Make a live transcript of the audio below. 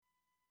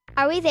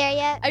Are we there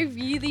yet? I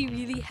really,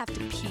 really have to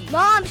pee.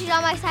 Mom, she's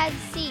on my side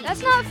of the seat.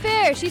 That's not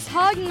fair. She's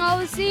hogging all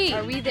the seat.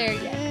 Are we there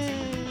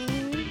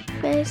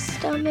yet? My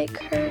stomach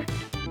hurts.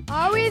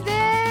 Are we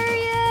there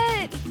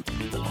yet?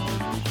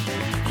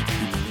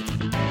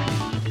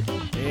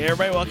 Hey,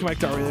 everybody, welcome back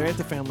to Are We There Yet,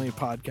 the family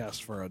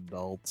podcast for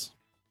adults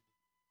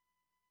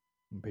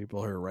and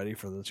people who are ready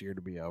for this year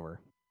to be over.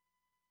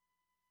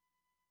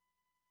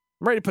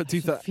 I'm ready to put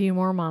A few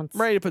more months.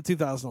 I'm ready to put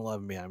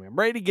 2011 behind me. I'm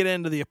ready to get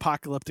into the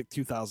apocalyptic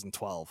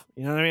 2012.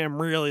 You know what I mean?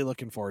 I'm really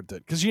looking forward to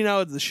it because you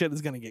know the shit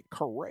is going to get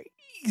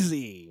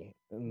crazy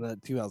in the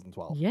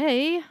 2012.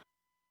 Yay.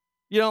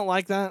 You don't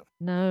like that?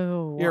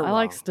 No. You're I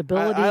like wrong.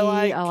 stability.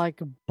 I like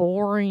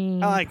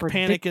boring. I like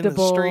panic in the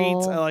predictable.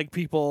 streets. I like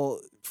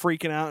people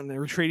freaking out and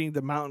retreating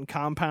to mountain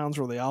compounds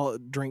where they all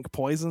drink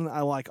poison.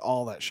 I like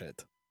all that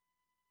shit.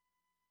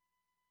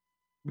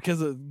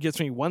 Because it gets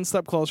me one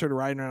step closer to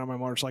riding around on my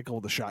motorcycle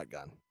with a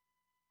shotgun. Is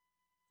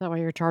that why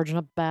you're charging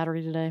up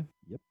battery today?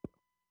 Yep.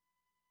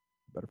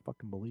 Better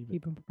fucking believe it.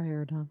 Keep them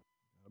prepared, huh?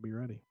 I'll be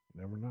ready.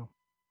 You never know.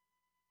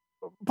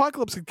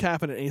 Apocalypse could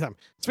happen at any time.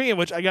 Speaking of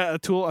which, I got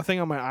a thing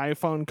on my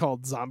iPhone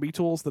called Zombie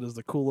Tools that is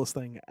the coolest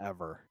thing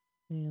ever.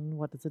 And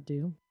what does it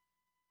do?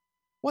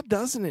 What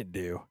doesn't it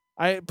do?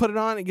 I put it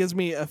on.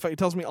 It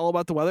tells me all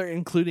about the weather,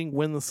 including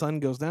when the sun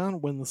goes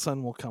down, when the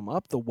sun will come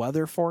up, the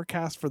weather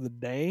forecast for the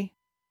day,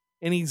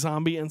 any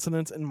zombie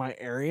incidents in my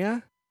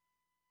area.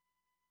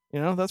 You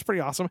know, that's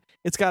pretty awesome.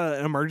 It's got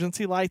an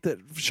emergency light that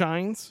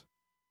shines.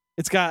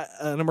 It's got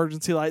an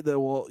emergency light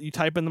that you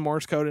type in the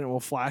Morse code and it will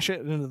flash it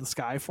into the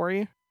sky for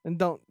you. And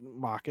don't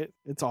mock it.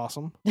 It's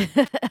awesome. I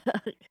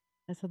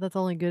said that's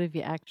only good if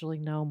you actually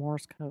know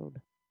Morse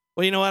code.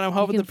 Well, you know what? I'm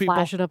hoping you the can people.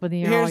 flash it up in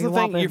the air. Here's all the you thing: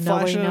 want, you're but if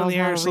nobody flashing it in knows the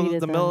how air to so read that it,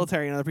 the then-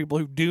 military and other people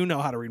who do know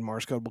how to read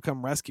Morse code will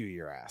come rescue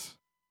your ass.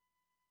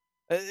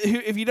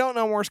 If you don't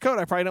know Morse code,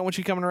 I probably don't want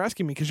you coming to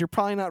rescue me because you're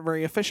probably not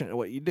very efficient at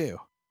what you do,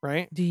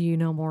 right? Do you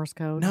know Morse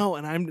code? No,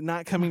 and I'm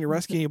not coming to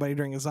rescue anybody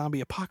during a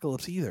zombie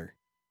apocalypse either.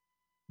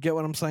 Get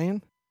what I'm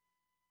saying?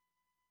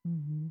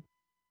 Mm-hmm.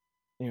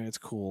 Anyway, it's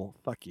cool.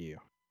 Fuck you.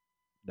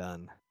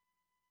 Done.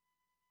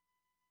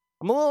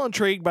 I'm a little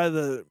intrigued by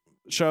the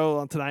show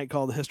on tonight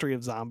called The History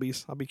of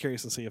Zombies. I'll be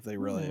curious to see if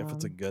if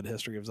it's a good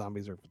history of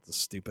zombies or if it's a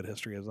stupid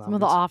history of zombies. Some of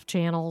the off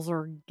channels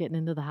are getting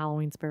into the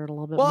Halloween spirit a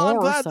little bit well,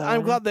 more.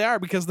 I'm glad they are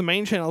because the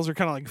main channels are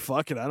kind of like,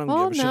 fuck it, I don't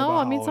give a shit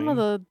about I mean, some of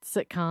Halloween.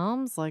 the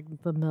sitcoms, like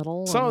The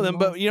Middle. Some of and them,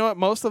 all- but you know what?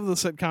 Most of the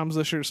sitcoms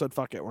this year said,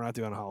 fuck it, we're not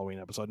doing a Halloween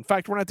episode. In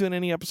fact, we're not doing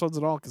any episodes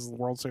at all because of the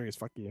World Series.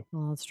 Fuck you.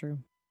 Oh, that's true.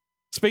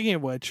 Speaking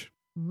of which,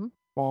 Mm-hmm.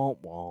 wah,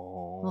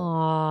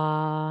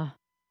 wah. Aww.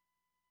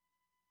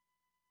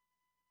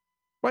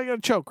 Why you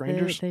gotta choke,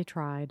 Rangers? They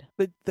tried.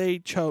 They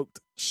choked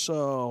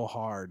so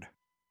hard.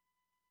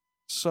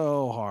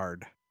 So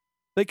hard.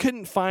 They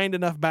couldn't find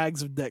enough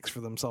bags of dicks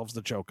for themselves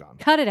to choke on.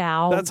 Cut it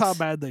out. That's how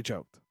bad they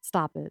choked.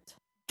 Stop it.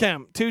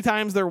 Cam, 2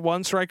 times they're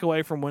 1 strike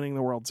away from winning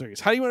the World Series.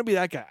 How do you want to be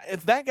that guy?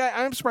 If that guy,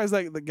 I'm surprised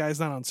that the guy's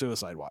not on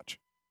suicide watch.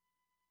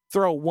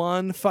 Throw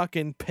 1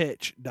 fucking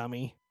pitch,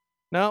 dummy.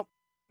 Nope.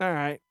 All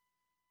right.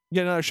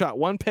 Get another shot.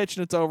 1 pitch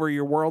and it's over.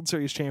 You're World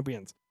Series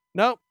champions.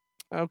 Nope.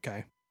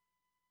 Okay.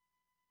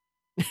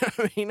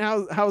 I mean,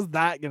 how's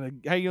that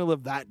how you gonna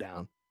live that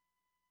down?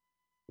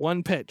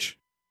 1 pitch.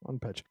 1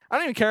 pitch. I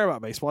don't even care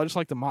about baseball. I just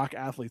like to mock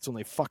athletes when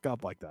they fuck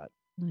up like that.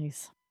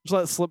 Nice. Just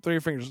let it slip through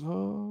your fingers.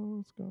 Oh,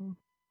 let's go.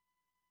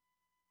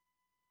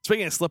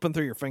 Speaking of slipping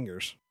through your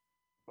fingers,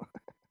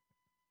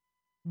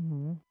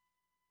 Mm-hmm.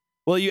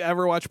 will you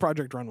ever watch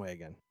Project Runway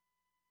again?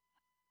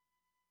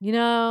 You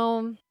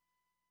know,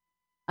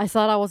 I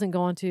thought I wasn't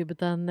going to, but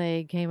then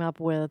they came up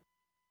with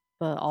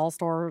the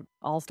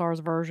All-Stars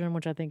version,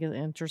 which I think is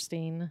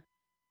interesting.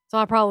 So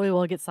I probably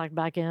will get sucked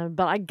back in.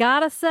 But I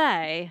gotta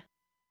say,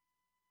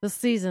 this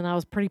season I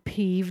was pretty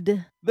peeved.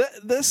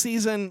 This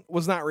season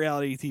was not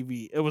reality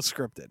TV. It was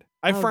scripted.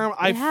 I Oh, it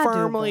had to have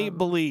firmly been.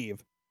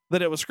 believe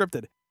that it was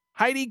scripted.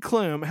 Heidi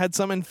Klum had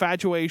some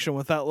infatuation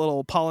with that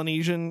little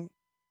Polynesian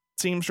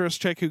seamstress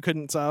chick who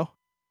couldn't sew,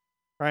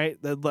 right?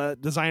 The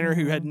designer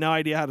who had no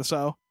idea how to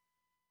sew.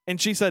 And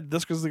she said,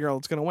 this is the girl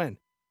that's going to win.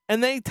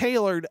 And they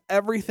tailored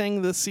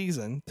everything this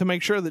season to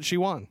make sure that she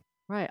won.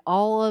 Right.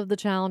 All of the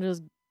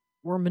challenges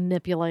were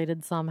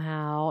manipulated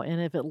somehow.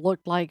 And if it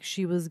looked like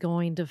she was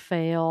going to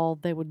fail,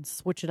 they would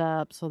switch it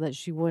up so that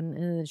she wouldn't.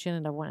 And then she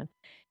ended up winning.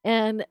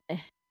 And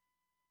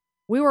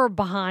we were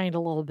behind a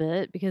little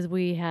bit because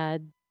we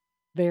had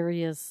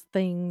various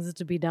things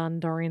to be done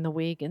during the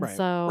week. And Right. We're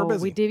so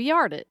busy. we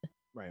DVR'd it.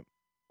 Right.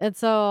 And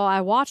so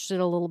I watched it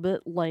a little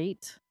bit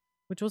late,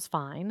 which was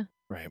fine.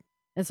 Right.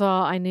 And so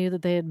I knew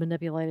that they had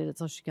manipulated it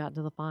so she got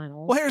into the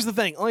finals. Well, here's the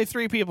thing. Only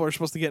 3 people are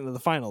supposed to get into the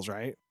finals,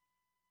 right?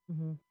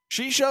 Mhm.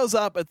 She shows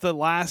up at the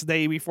last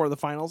day before the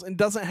finals and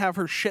doesn't have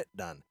her shit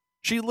done.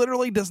 She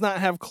literally does not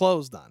have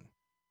clothes done,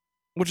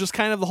 which is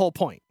kind of the whole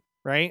point,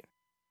 right?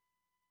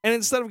 And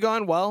instead of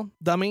going, well,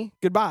 dummy,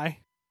 goodbye,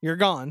 you're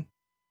gone,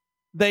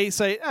 they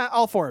say,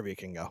 all 4 of you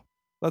can go.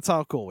 That's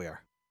how cool we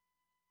are.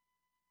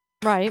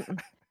 Right.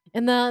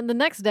 And then the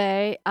next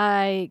day,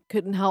 I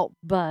couldn't help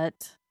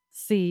but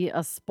see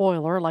a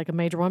spoiler, like a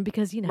major one,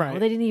 because, you know, Right.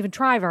 they didn't even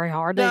try very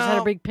hard. They just had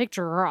No. a big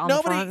picture on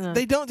the front. Nobody,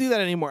 they don't do that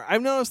anymore.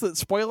 I've noticed that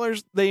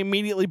spoilers, they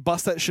immediately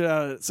bust that shit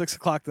out at 6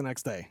 o'clock the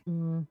next day.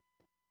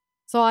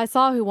 So I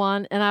saw who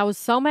won, and I was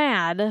so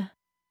mad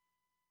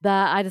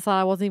that I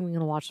decided I wasn't even going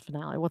to watch the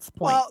finale. What's the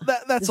point? Well,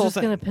 that's it's the whole just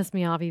thing. going to piss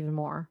me off even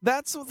more.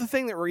 That's the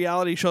thing that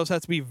reality shows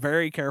have to be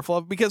very careful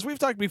of, because we've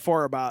talked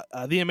before about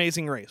The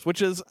Amazing Race,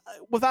 which is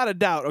without a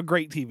doubt a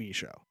great TV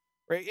show.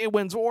 Right? It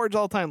wins awards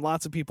all the time.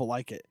 Lots of people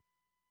like it.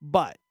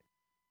 But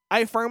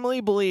I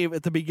firmly believe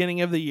at the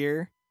beginning of the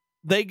year,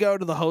 they go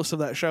to the host of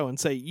that show and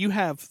say, you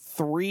have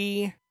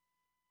 3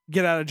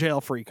 get out of jail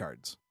free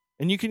cards,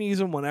 and you can use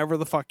them whenever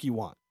the fuck you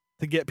want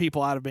to get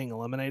people out of being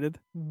eliminated.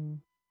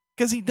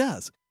 Because he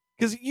does.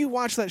 Because you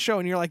watch that show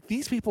and you're like,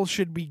 these people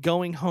should be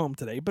going home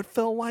today, but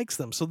Phil likes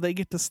them, so they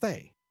get to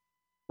stay.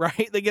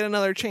 Right? They get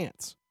another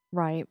chance.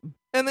 Right.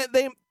 And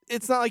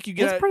it's not like you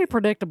get... It's pretty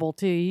predictable,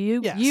 too.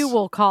 You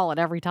will call it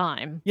every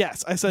time.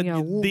 Yes, I said,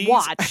 these...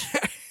 watch.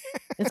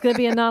 It's going to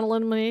be a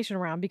non-elimination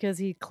round because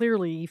he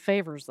clearly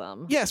favors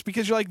them. Yes,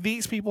 because you're like,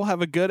 these people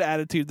have a good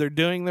attitude. They're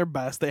doing their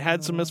best. They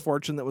had some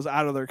misfortune that was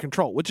out of their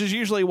control, which is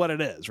usually what it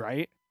is,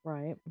 right?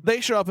 Right.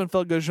 They show up and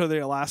Phil goes,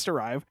 they're last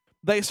arrive.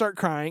 They start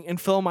crying, and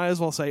Phil might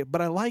as well say,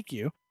 but I like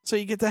you, so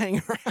you get to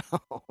hang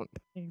around.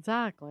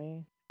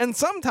 Exactly. And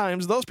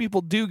sometimes those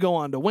people do go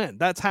on to win.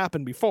 That's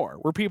happened before,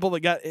 where people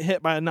that got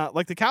hit by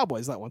like the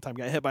Cowboys that one time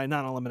got hit by a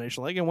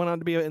non-elimination leg and went on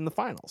to be in the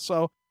finals.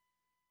 So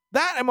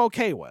that I'm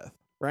okay with,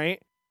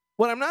 right?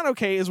 What I'm not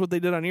okay is what they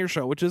did on your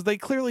show, which is they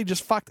clearly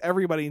just fucked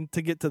everybody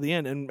to get to the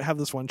end and have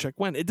this one chick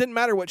win. It didn't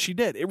matter what she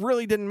did. It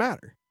really didn't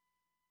matter.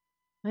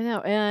 I know.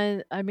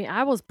 And I mean,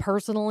 I was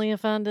personally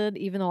offended,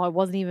 even though I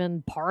wasn't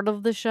even part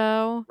of the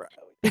show. Right.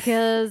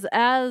 Because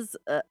as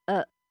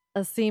a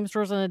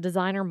seamstress and a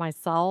designer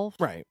myself,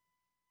 Right.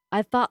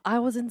 I thought I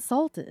was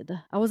insulted.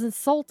 I was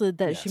insulted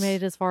that she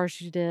made it as far as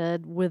she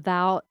did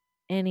without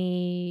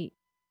any...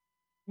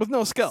 With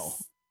no skill.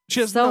 She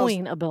has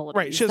sewing abilities.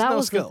 Right, she has that no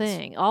was skills. The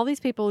thing. All these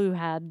people who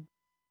had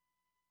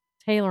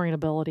tailoring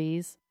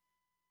abilities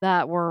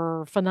that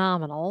were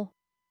phenomenal,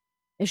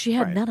 and she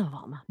had none of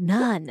them.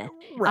 None.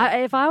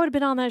 Right. If I would have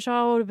been on that show,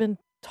 I would have been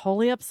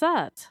totally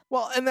upset.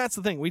 Well, and that's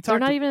the thing. They're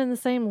not even in the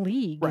same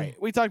league. Right.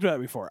 We talked about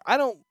it before. I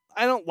don't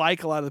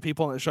like a lot of the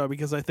people on the show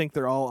because I think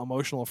they're all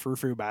emotional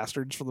frou-frou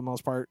bastards for the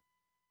most part.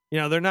 You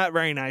know, they're not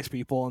very nice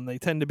people, and they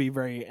tend to be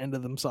very into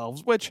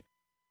themselves, which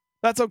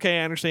that's okay.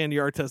 I understand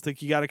you're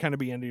artistic. You got to kind of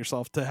be into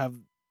yourself to have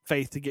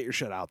faith to get your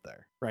shit out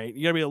there, right?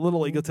 You got to be a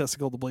little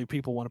egotistical to believe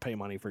people want to pay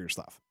money for your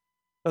stuff.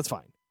 That's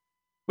fine.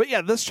 But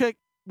yeah, this chick,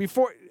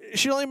 before,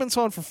 she'd only been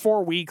sewing for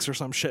 4 weeks or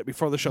some shit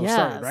before the show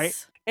started, right?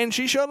 And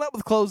she showed up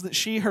with clothes that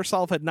she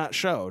herself had not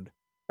sewed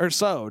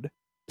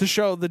to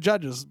show the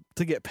judges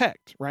to get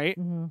picked, right?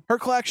 Her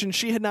collection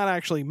she had not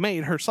actually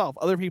made herself.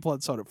 Other people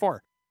had sewed it for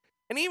her.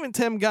 And even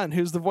Tim Gunn,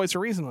 who's the voice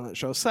of reason on that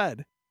show,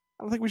 said,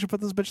 I don't think we should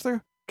put this bitch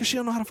through because she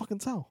don't know how to fucking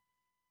sew.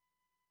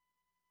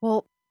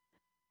 Well,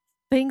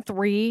 thing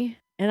 3,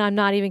 and I'm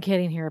not even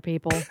kidding here,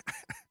 people.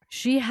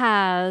 She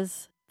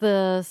has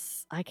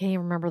this, I can't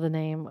even remember the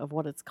name of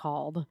what it's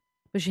called,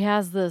 but she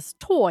has this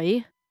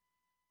toy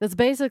that's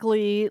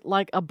basically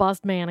like a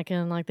bust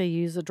mannequin, like they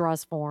use a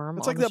dress form.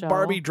 It's like the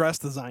Barbie dress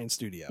design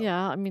studio.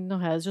 Yeah, I mean, no,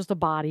 it's just a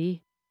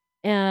body.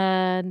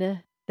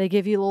 And they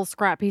give you little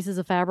scrap pieces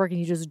of fabric and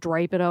you just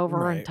drape it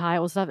over and tie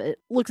it with stuff. It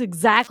looks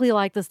exactly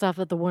like the stuff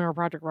that the Winter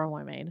Project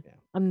Runway made. Yeah.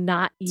 I'm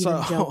not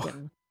even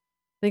joking.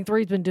 I think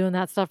 3's been doing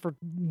that stuff for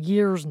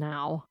years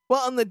now.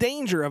 Well, and the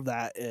danger of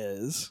that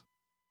is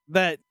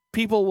that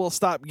people will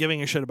stop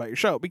giving a shit about your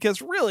show,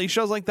 because really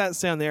shows like that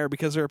stay on the air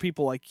because there are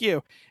people like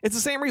you. It's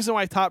the same reason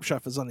why Top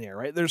Chef is on the air,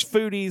 right? There's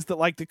foodies that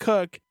like to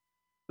cook.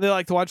 They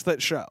like to watch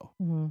that show.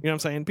 You know what I'm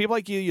saying? People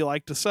like you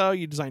like to sew,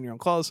 you design your own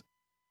clothes.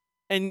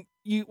 And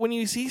when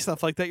you see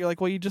stuff like that, you're like,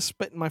 well, you just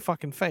spit in my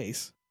fucking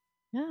face.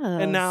 Yes.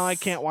 And now I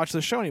can't watch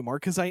the show anymore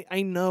because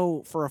I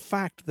know for a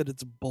fact that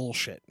it's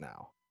bullshit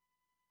now.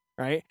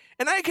 Right?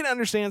 And I can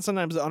understand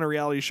sometimes on a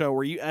reality show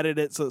where you edit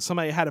it so that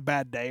somebody had a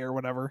bad day or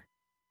whatever.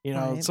 You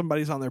know,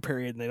 somebody's on their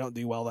period and they don't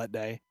do well that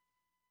day.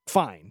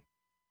 Fine.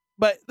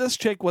 But this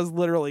chick was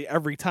literally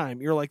every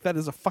time. You're like, that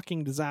is a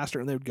fucking disaster.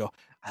 And they would go,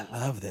 I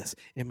love this.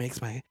 It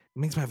makes my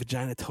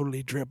vagina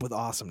totally drip with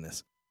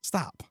awesomeness.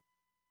 Stop.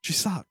 She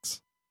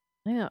sucks.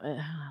 Yeah.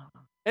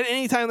 And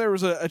anytime there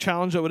was a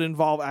challenge that would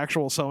involve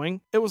actual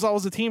sewing, it was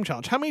always a team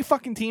challenge. How many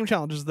fucking team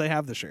challenges do they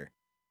have this year?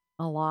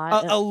 A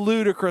lot. A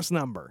ludicrous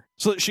number.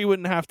 So that she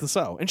wouldn't have to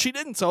sew. And she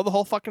didn't sew the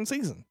whole fucking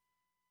season.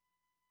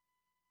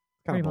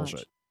 Kind of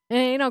bullshit.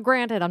 And, you know,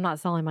 granted, I'm not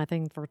selling my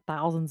thing for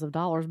thousands of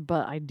dollars,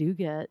 but I do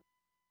get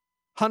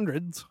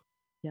hundreds.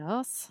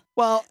 Yes.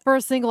 Well, for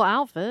a single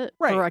outfit,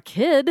 for a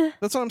kid.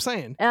 That's what I'm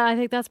saying. And I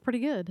think that's pretty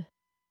good.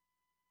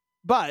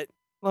 But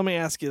let me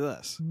ask you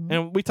this,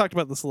 and we talked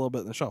about this a little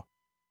bit in the show.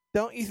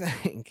 Don't you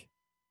think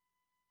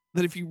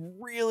that if you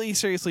really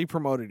seriously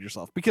promoted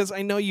yourself, because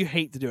I know you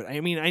hate to do it.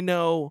 I mean, I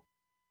know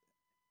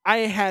I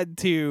had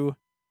to,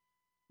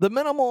 the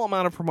minimal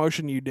amount of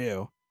promotion you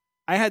do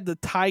I had to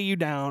tie you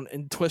down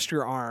and twist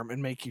your arm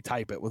and make you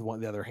type it with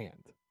the other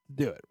hand.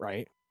 Do it,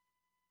 right?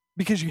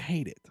 Because you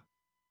hate it.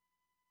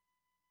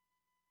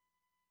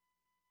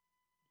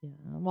 Yeah.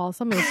 Well,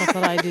 some of the stuff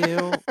that I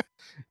do,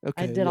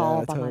 Okay, I did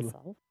all by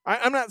myself.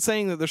 I'm not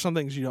saying that there's some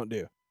things you don't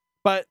do,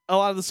 but a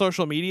lot of the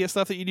social media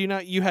stuff that you do now,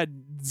 you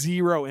had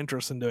zero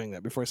interest in doing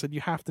that before I said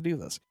you have to do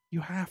this. You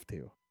have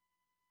to,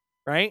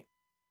 right?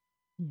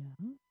 Yeah.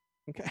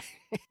 Okay.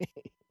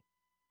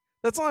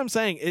 That's all I'm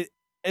saying. It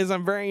is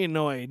I'm very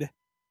annoyed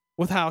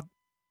with how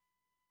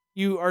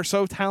you are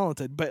so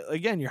talented, but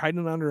again, you're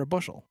hiding under a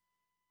bushel.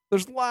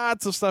 There's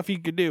lots of stuff you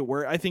could do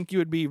where I think you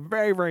would be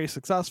very, very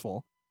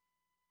successful.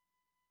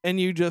 And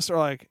you just are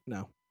like,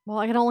 no. Well,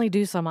 I can only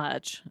do so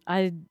much.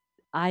 I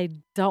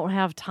don't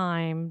have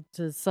time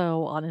to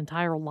sew an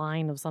entire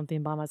line of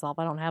something by myself.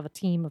 I don't have a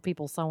team of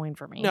people sewing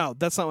for me. No,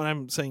 that's not what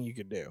I'm saying you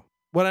could do.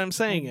 What I'm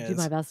saying I is do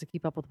my best to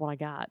keep up with what I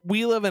got.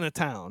 we live in a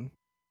town,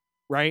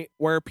 right,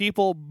 where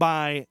people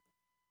buy,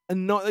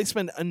 they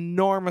spend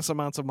enormous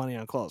amounts of money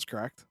on clothes,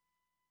 correct?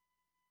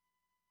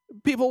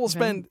 People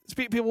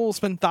will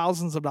spend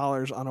thousands of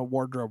dollars on a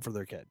wardrobe for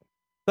their kid.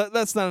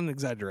 That's not an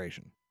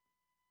exaggeration.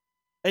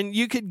 And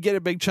you could get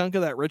a big chunk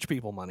of that rich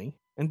people money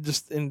and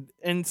just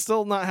and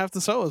still not have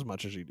to sew as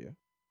much as you do.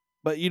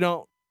 But you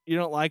don't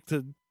like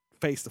to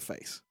face to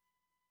face.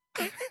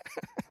 Arms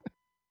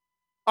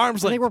I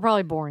length. think we're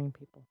probably boring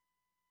people.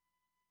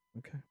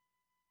 Okay.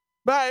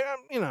 But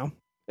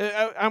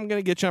I'm going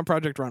to get you on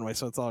Project Runway,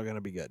 so it's all going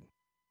to be good.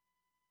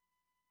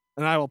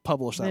 And I will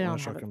publish that They when don't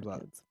the show have it comes for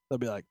out. kids. They'll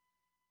be like,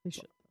 They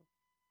should.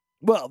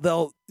 well,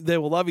 they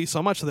will love you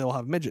so much that they will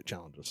have midget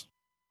challenges.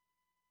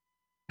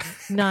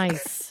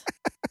 Nice.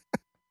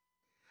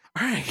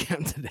 All right,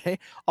 Kim, today,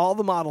 all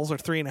the models are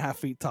 3.5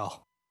 feet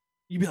tall.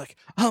 You'd be like,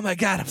 oh my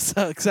God, I'm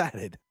so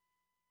excited.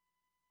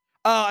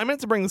 I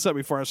meant to bring this up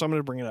before, so I'm going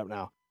to bring it up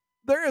now.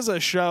 There is a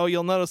show,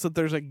 you'll notice that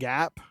there's a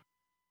gap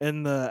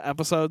in the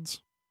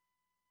episodes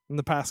in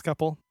the past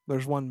couple.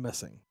 There's one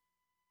missing.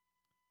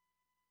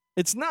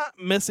 It's not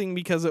missing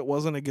because it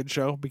wasn't a good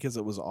show, because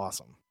it was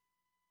awesome.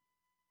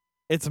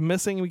 It's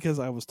missing because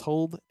I was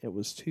told it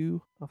was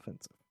too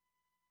offensive.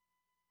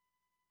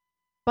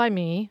 By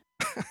me.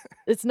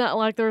 It's not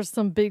like there's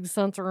some big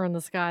censor in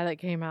the sky that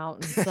came out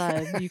and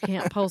said, you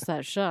can't post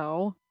that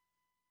show.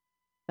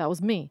 That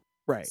was me.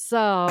 Right.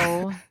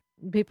 So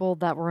people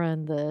that were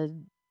in the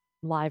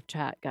live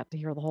chat got to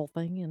hear the whole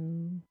thing,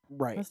 and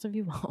Right. the rest of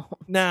you won't.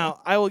 Now,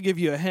 I will give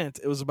you a hint.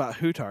 It was about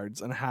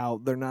hootards and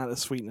how they're not as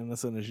sweet and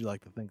innocent as you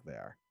like to think they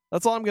are.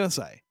 That's all I'm going to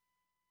say.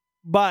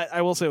 But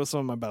I will say it was some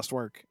of my best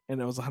work,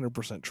 and it was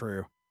 100%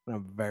 true. And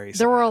I'm very sad.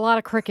 There were a lot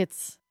of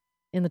crickets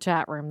in the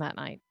chat room that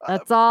night.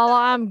 That's all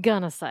I'm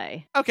going to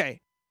say. Okay.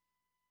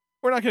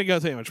 We're not going to go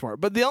too much more.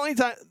 But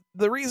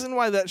the reason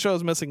why that show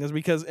is missing is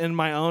because in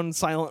my own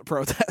silent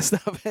protest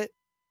of it,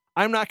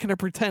 I'm not going to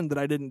pretend that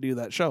I didn't do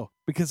that show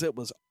because it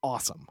was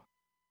awesome.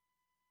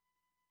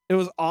 It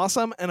was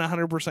awesome and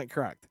 100%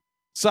 correct.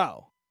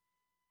 So,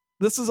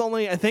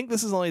 I think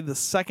this is only the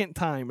second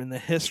time in the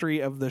history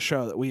of the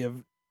show that we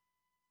have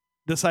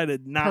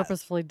decided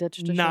Purposefully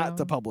ditched a not show.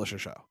 to publish a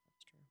show.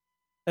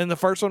 And the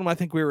first one, I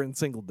think we were in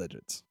single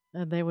digits.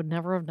 And they would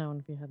never have known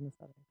if you hadn't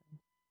said anything.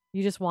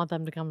 You just want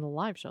them to come to the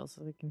live show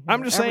so they can hear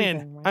I'm just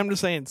everything, right? I'm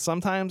just saying,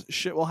 sometimes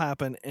shit will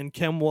happen, and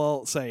Kim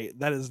will say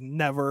that is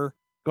never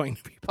going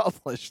to be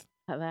published.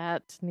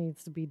 That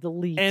needs to be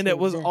deleted. And it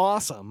was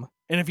awesome.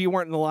 And if you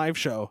weren't in the live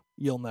show,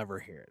 you'll never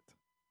hear it.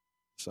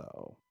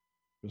 So,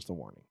 just a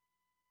warning.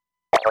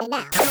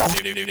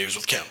 News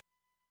with Kim.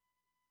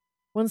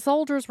 When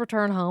soldiers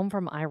return home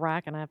from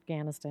Iraq and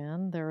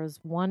Afghanistan, there is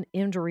one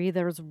injury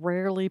that is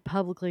rarely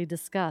publicly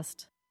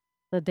discussed: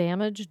 the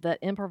damage that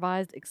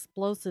improvised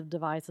explosive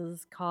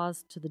devices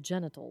cause to the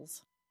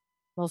genitals.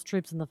 Most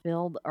troops in the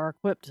field are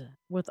equipped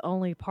with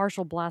only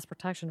partial blast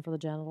protection for the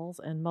genitals,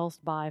 and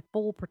most buy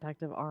full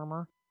protective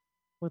armor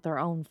with their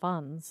own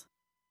funds.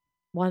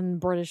 One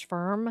British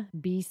firm,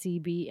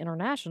 BCB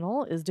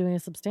International, is doing a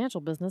substantial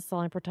business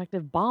selling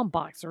protective bomb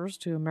boxers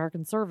to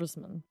American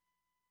servicemen.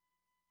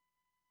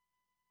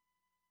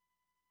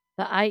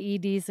 The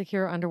IED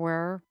secure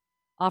underwear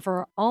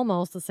offer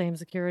almost the same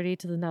security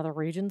to the nether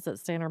regions that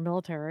standard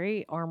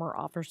military armor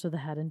offers to the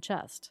head and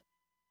chest.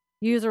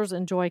 Users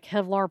enjoy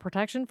Kevlar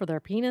protection for their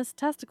penis,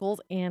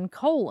 testicles, and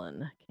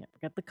colon. Can't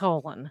forget the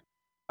colon.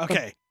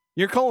 Okay,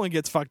 your colon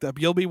gets fucked up.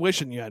 You'll be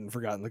wishing you hadn't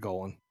forgotten the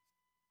colon.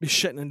 Be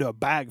shitting into a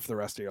bag for the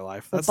rest of your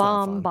life. That's The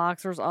not bomb fun.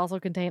 boxers also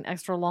contain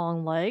extra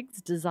long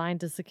legs designed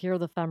to secure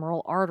the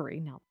femoral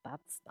artery. Now,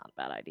 that's not a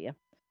bad idea.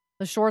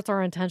 The shorts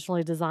are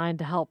intentionally designed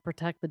to help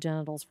protect the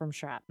genitals from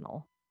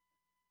shrapnel.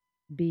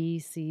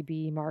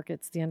 BCB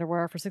markets the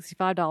underwear for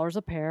 $65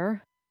 a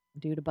pair.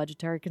 Due to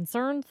budgetary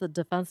concerns, the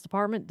Defense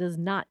Department does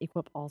not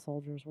equip all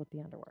soldiers with the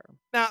underwear.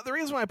 Now, the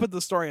reason why I put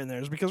this story in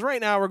there is because right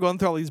now we're going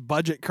through all these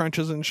budget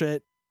crunches and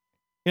shit.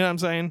 You know what I'm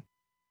saying?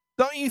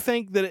 Don't you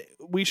think that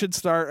we should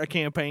start a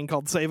campaign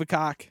called Save a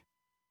Cock,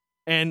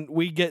 and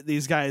we get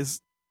these guys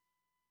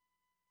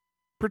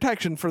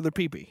protection for their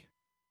pee-pee?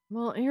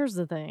 Well, here's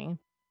the thing.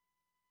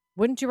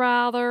 Wouldn't you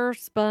rather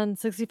spend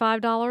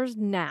 $65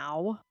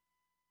 now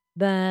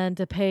than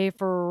to pay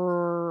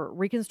for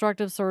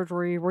reconstructive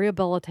surgery,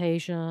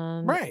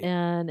 rehabilitation, Right.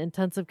 and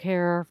intensive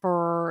care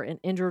for an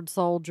injured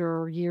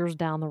soldier years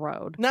down the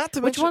road? Not to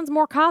Which mention, one's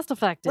more cost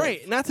effective?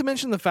 right? Not to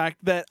mention the fact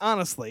that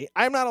honestly,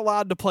 I'm not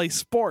allowed to play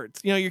sports.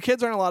 You know, your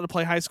kids aren't allowed to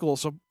play high school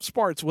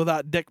sports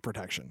without dick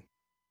protection,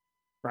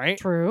 right?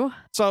 True.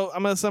 So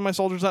I'm going to send my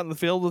soldiers out in the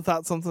field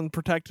without something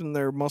protecting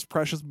their most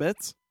precious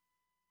bits.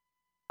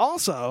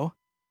 Also,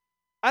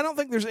 I don't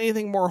think there's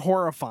anything more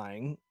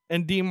horrifying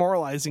and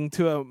demoralizing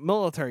to a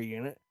military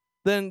unit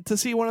than to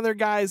see one of their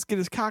guys get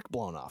his cock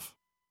blown off.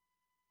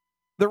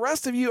 The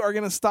rest of you are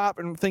going to stop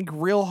and think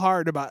real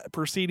hard about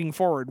proceeding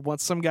forward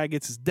once some guy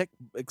gets his dick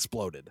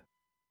exploded.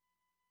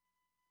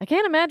 I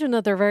can't imagine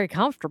that they're very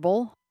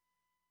comfortable.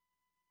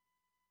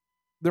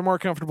 They're more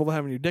comfortable than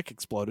having your dick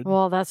exploded.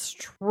 Well, that's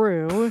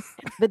true.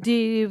 But do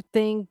you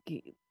think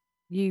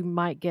you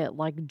might get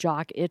like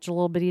jock itch a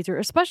little bit easier,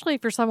 especially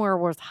if you're somewhere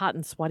where it's hot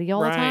and sweaty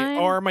all the time?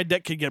 Or my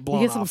dick could get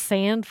blown you get off. some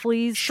sand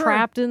fleas Sure.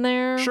 trapped in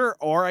there. Sure,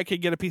 or I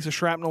could get a piece of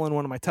shrapnel in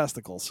one of my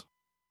testicles.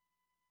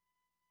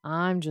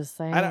 I'm just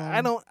saying.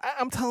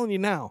 I'm telling you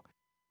now.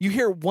 You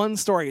hear one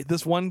story.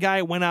 This one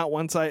guy went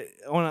outside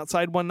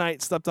one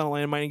night, stepped on a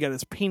landmine, and got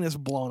his penis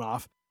blown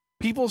off.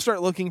 People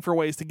start looking for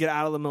ways to get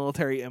out of the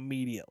military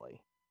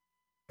immediately.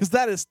 Because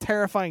that is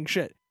terrifying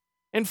shit.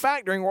 In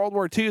fact, during World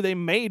War II, they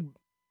made...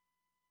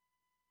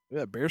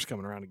 That bear's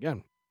coming around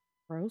again.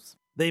 Gross.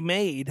 They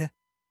made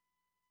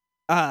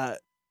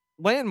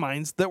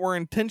landmines that were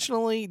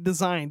intentionally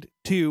designed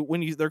to,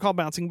 they're called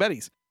bouncing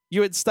betties.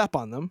 You would step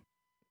on them.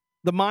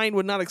 The mine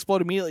would not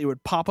explode immediately. It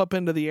would pop up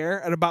into the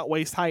air at about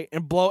waist height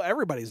and blow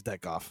everybody's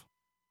dick off.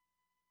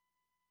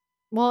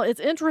 Well, it's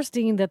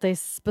interesting that they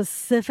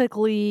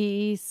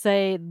specifically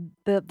say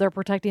that they're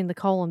protecting the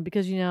colon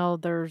because,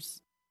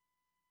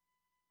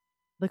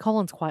 the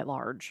colon's quite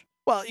large.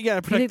 Well, you got to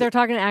You protect. think they're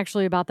talking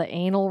actually about the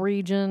anal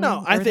region?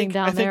 No, I think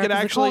down there? it 'Cause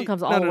actually the colon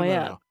comes all the way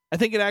up. I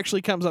think it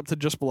actually comes up to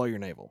just below your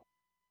navel.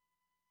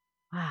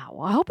 Wow.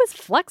 Well, I hope it's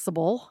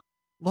flexible.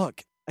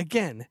 Look,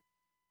 again,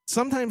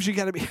 sometimes you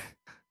got to be.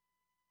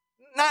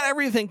 Not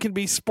everything can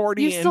be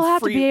sporty. You still and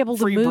have free, to be able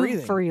to free move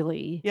breathing.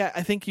 freely. Yeah,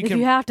 I think you If can.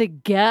 you have to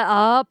get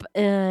up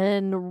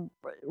and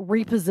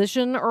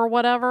reposition or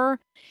whatever,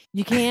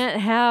 you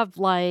can't have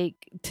like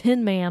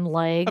Tin Man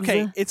legs.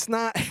 Okay, it's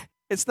not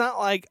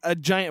like a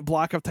giant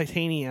block of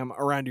titanium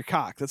around your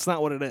cock. That's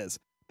not what it is.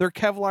 They're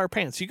Kevlar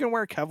pants. You can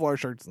wear Kevlar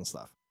shirts and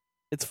stuff.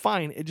 It's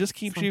fine. It just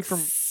keeps It's you like from.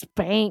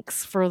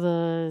 Spanx for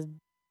the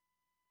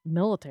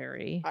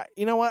military.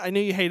 You know what? I knew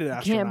you hated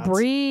astronauts. You can't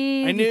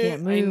breathe. I you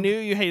can't move. knew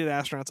you hated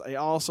astronauts. I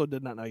also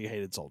did not know you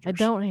hated soldiers. I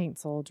don't hate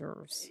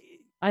soldiers.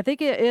 I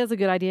think it is a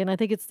good idea, and I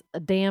think it's a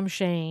damn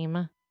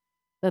shame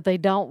that they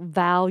don't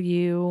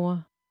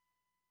value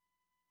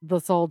the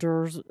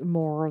soldiers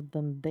more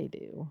than they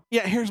do.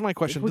 Yeah, here's my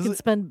question. If we Does could it-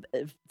 spend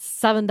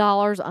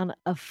 $7 on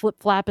a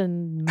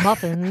flip-flapping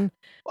muffin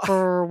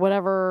for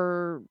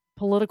whatever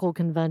political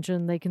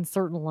convention, they can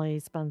certainly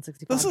spend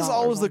 $65. This is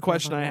always on the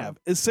question I something. have.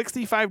 Is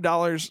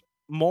 $65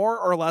 more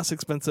or less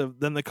expensive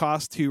than the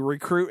cost to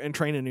recruit and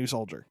train a new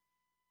soldier?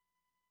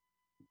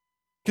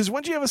 Because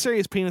once you have a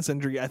serious penis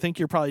injury, I think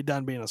you're probably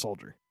done being a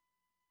soldier.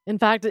 In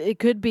fact, it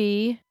could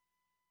be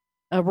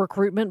a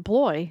recruitment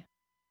ploy.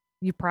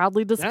 You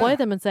proudly display Yeah.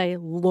 them and say,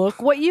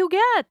 look what you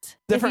get if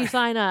Different- you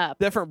sign up.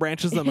 Different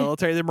branches of the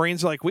military, the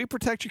Marines are like, we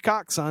protect your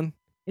cock, son.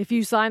 If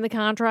you sign the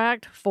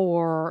contract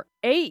for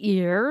 8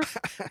 years,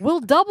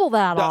 we'll double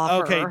that No,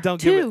 offer. okay,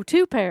 don't give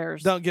two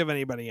pairs. Don't give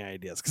anybody any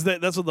ideas. Because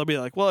that's what they'll be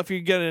like. Well, if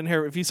you get in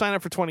here, if you sign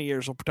up for 20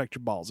 years, we'll protect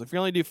your balls. If you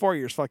only do 4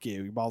 years, fuck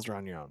you. Your balls are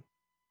on your own.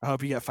 I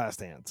hope you got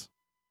fast hands.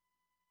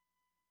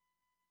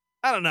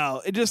 I don't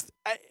know.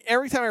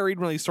 Every time I read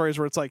one of these stories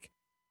where it's like,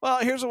 well,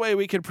 here's a way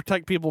we could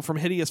protect people from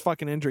hideous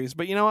fucking injuries,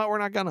 but you know what? We're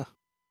not gonna.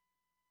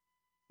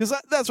 Because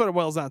that's what it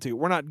boils down to.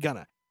 We're not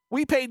gonna.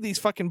 We paid these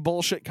fucking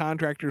bullshit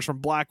contractors from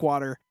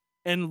Blackwater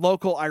and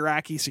local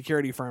Iraqi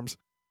security firms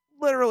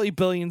literally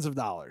billions of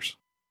dollars.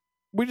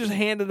 We just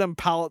handed them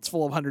pallets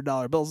full of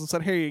 $100 bills and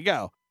said, here you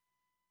go.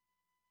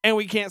 And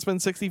we can't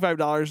spend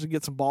 $65 to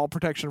get some ball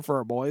protection for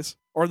our boys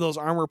or those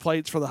armor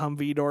plates for the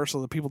Humvee door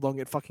so that people don't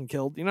get fucking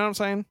killed. You know what I'm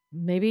saying?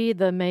 Maybe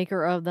the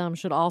maker of them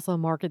should also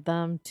market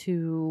them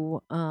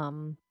to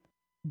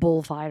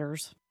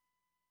bullfighters.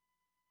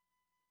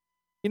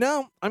 You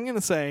know, I'm going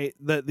to say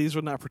that these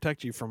would not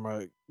protect you from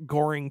a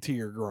goring to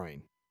your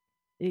groin.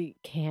 It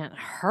can't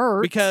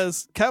hurt.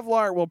 Because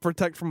Kevlar will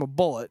protect from a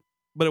bullet,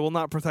 but it will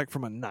not protect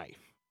from a knife.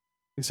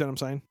 You see what I'm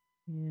saying?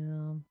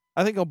 Yeah.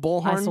 I think a I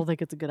bullhorn. still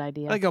think it's a good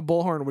idea. I think a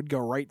bullhorn would go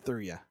right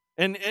through you,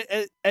 and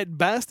at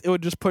best, it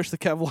would just push the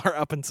Kevlar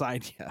up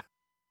inside you.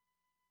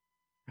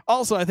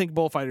 Also, I think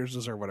bullfighters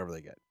deserve whatever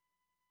they get.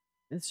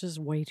 It's just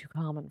way too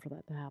common for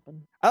that to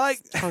happen. I like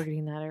It's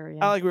targeting that area.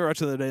 we were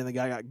watching the other day, and the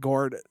guy got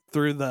gored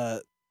through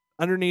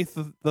underneath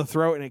the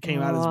throat, and it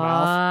came out his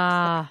mouth.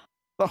 Ah,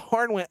 The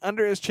horn went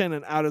under his chin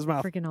and out his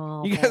mouth. freaking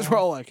awful. You guys were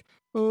all like,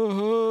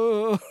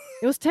 Uh-huh.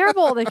 It was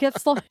terrible. They kept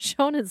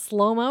showing it in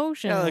slow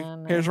motion. Yeah,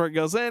 like, here's where it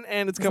goes in,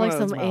 and it's coming like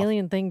out of some his mouth.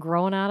 alien thing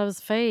growing out of his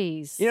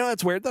face. You know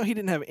what's weird though? He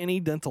didn't have any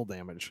dental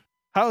damage.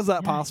 How is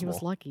that Yeah, possible? He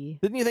was lucky.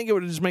 Didn't you think it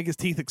would just make his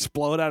teeth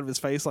explode out of his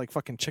face like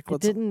fucking chiclets?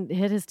 It didn't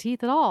hit his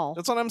teeth at all.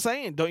 That's what I'm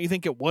saying. Don't you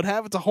think it would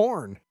have? It's a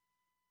horn.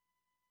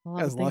 Well,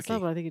 I Guy's would think so,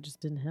 lucky. but I think it just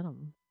didn't hit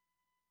him.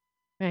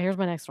 Okay, here's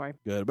my next story.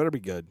 Good. Better be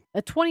good.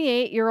 A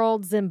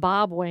 28-year-old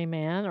Zimbabwe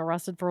man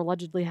arrested for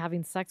allegedly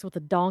having sex with a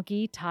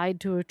donkey tied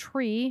to a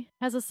tree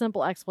has a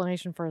simple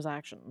explanation for his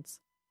actions.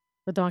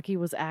 The donkey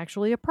was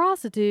actually a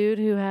prostitute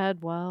who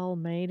had, well,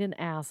 made an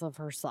ass of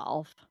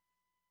herself.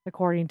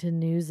 According to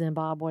New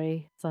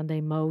Zimbabwe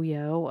Sunday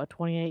Moyo, a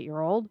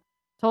 28-year-old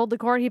told the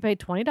court he paid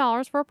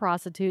 $20 for a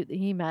prostitute that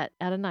he met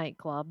at a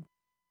nightclub.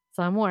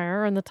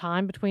 Somewhere in the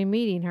time between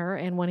meeting her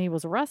and when he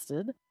was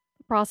arrested,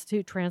 the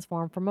prostitute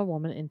transformed from a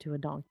woman into a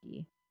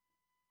donkey.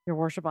 Your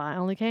worship, I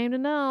only came to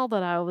know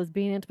that I was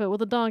being intimate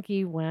with a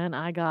donkey when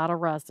I got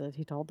arrested,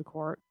 he told the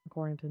court,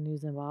 according to New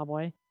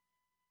Zimbabwe.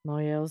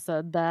 Moyo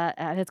said that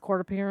at his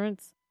court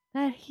appearance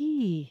that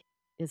he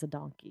is a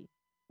donkey.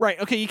 Right.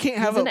 Okay. You can't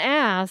have He's an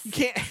ass. You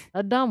can't.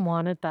 A dumb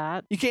one at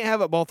that. You can't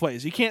have it both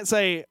ways. You can't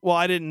say, "Well,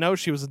 I didn't know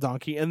she was a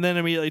donkey," and then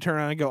immediately turn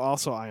around and go,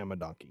 "Also, I am a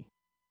donkey."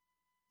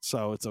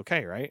 So it's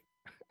okay, right?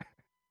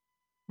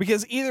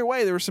 Because either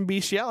way, there was some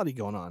bestiality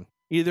going on.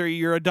 Either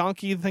you're a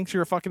donkey that thinks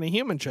you're fucking a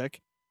human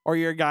chick, or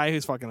you're a guy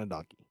who's fucking a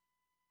donkey.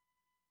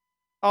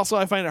 Also,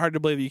 I find it hard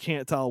to believe you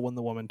can't tell when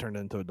the woman turned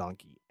into a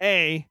donkey.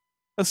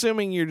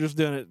 Assuming you're just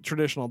doing it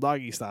traditional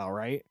doggy style,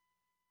 right?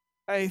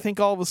 I think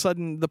all of a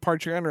sudden the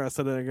parts you're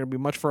interested in are going to be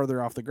much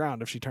further off the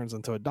ground if she turns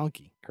into a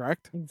donkey,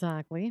 correct?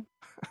 Exactly.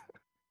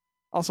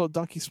 Also,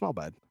 donkeys smell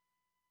bad.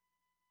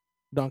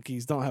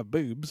 Donkeys don't have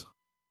boobs.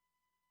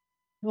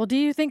 Well, do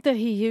you think that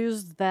he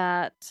used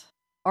that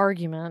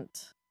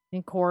argument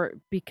in court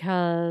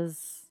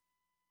because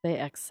they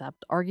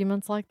accept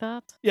arguments like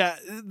that? Yeah,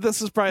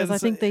 this is probably... 'Cause I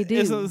think they do.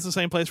 Isn't this the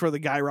same place where the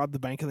guy robbed the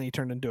bank and then he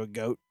turned into a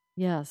goat?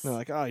 Yes. They're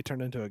like, oh, he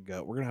turned into a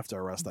goat. We're going to have to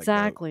arrest that goat.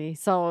 Exactly.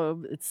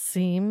 So it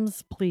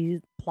seems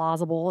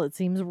plausible. It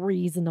seems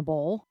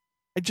reasonable.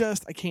 I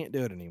can't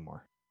do it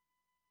anymore.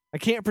 I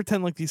can't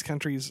pretend like these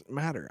countries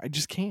matter. I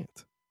just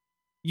can't.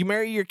 You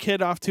marry your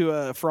kid off to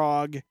a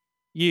frog,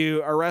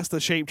 you arrest a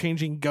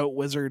shape-changing goat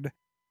wizard,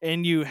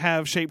 and you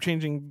have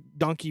shape-changing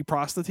donkey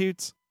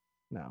prostitutes?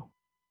 No.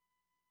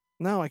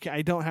 No,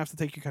 I don't have to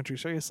take your country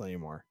seriously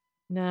anymore.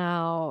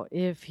 Now,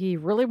 if he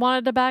really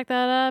wanted to back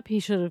that up, he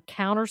should have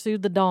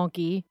countersued the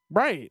donkey.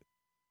 Right.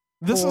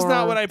 This is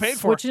not what I paid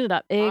for. Switching it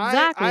up.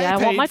 Exactly. I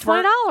want my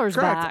 $20 correct.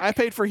 back. I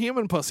paid for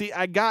human pussy.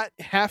 I got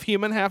half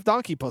human, half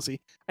donkey pussy.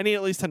 I need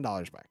at least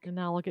 $10 back. And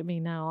now look at me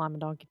now. I'm a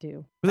donkey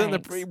too. But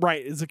then Thanks.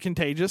 right, is it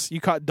contagious?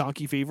 You caught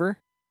donkey fever.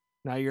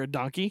 Now you're a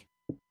donkey.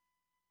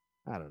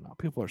 I don't know.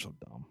 People are so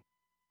dumb.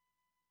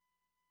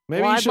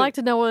 Maybe I'd like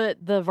to know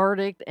what the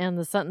verdict and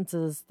the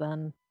sentences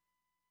then.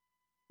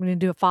 We need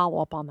to do a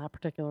follow-up on that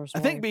particular story.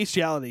 I think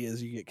bestiality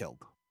is you get killed.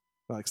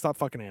 Like, stop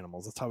fucking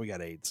animals. That's how we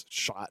got AIDS.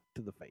 Shot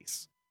to the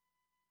face.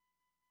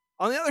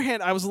 On the other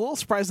hand, I was a little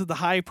surprised at the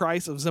high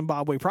price of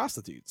Zimbabwe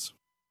prostitutes.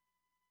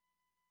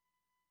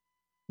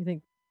 You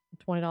think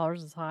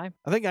 $20 is high?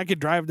 I think I could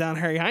drive down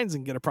Harry Hines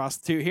and get a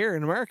prostitute here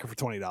in America for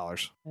 $20.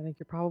 I think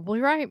you're probably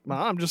right.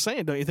 Well, I'm just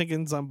saying, don't you think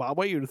in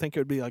Zimbabwe you would think it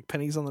would be like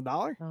pennies on the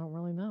dollar? I don't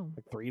really know.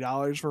 Like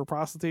 $3 for a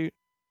prostitute?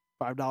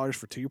 $5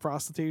 for 2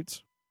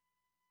 prostitutes?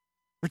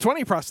 For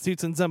 20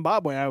 prostitutes in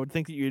Zimbabwe, I would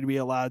think that you'd be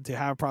allowed to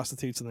have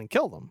prostitutes and then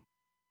kill them.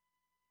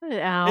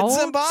 Ouch. It's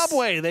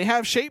Zimbabwe. They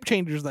have shape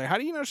changers there. How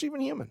do you know she's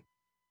even human?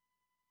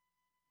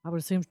 I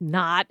would assume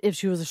not if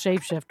she was a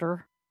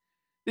shapeshifter.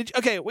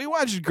 Okay, we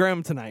watched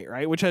Grimm tonight,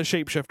 right? Which has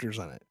shapeshifters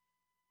in it.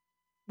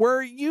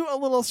 Were you a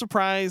little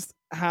surprised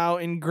how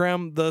in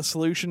Grimm the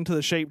solution to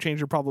the shape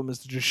changer problem is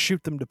to just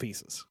shoot them to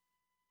pieces?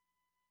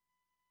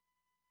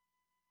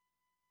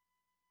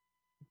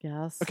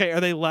 Yes. Okay,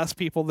 are they less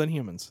people than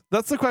humans?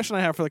 That's the question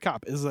I have for the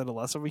cop. Is it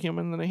less of a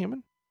human than a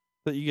human?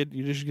 That you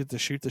just get to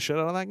shoot the shit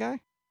out of that guy?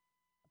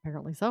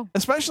 Apparently so.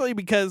 Especially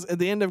because at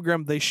the end of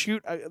Grimm, they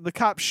the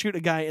cops shoot a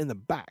guy in the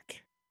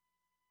back.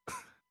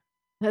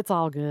 It's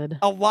all good.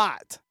 A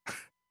lot.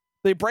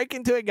 They break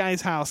into a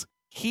guy's house,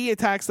 he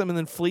attacks them and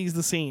then flees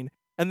the scene,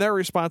 and their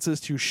response is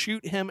to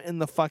shoot him in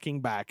the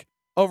fucking back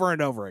over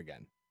and over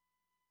again.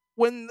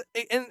 And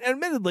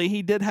admittedly,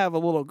 he did have a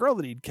little girl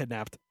that he'd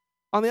kidnapped.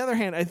 On the other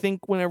hand, I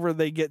think whenever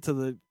they get to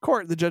the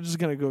court, the judge is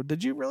going to go,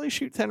 did you really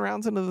shoot 10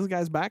 rounds into this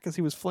guy's back as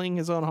he was fleeing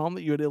his own home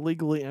that you had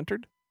illegally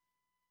entered?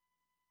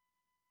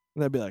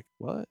 And they'd be like,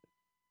 what?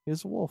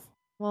 He's a wolf.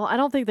 Well, I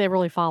don't think they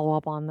really follow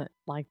up on it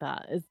like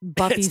that. It's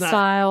Buffy It's not.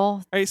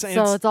 style. Are you saying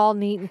so it's all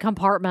neat and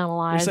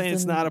compartmentalized? You're saying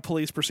it's and- not a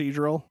police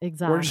procedural?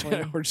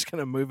 Exactly. We're just going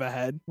to move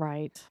ahead.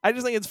 Right. I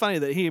just think it's funny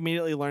that he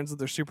immediately learns that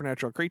they're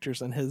supernatural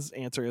creatures, and his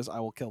answer is, I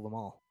will kill them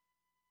all.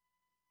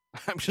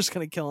 I'm just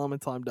going to kill them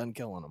until I'm done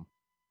killing them.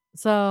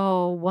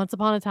 So, Once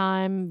Upon a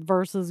Time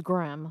versus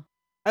Grimm.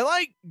 I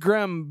like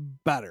Grimm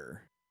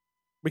better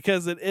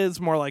because it is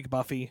more like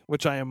Buffy,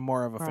 which I am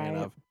more of a fan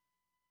Right. of.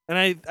 And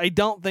I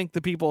don't think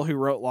the people who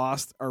wrote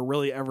Lost are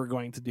really ever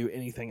going to do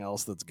anything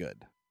else that's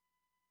good.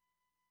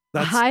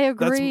 I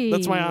agree.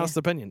 That's my honest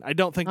opinion. I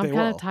don't think I'm they will.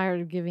 kind of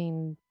tired of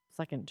giving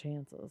second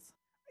chances.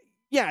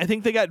 Yeah, I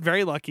think they got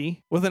very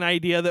lucky with an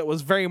idea that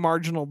was very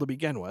marginal to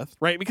begin with,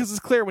 right? Because it's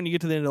clear when you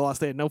get to the end of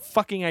Lost, they had no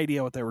fucking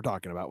idea what they were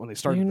talking about when they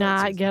started. Do that not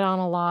season. get on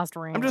a Lost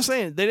rant. I'm just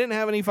saying, they didn't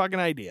have any fucking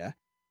idea.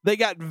 They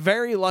got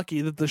very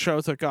lucky that the show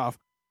took off.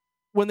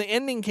 When the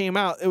ending came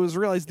out, it was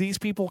realized these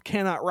people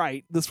cannot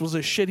write. This was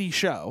a shitty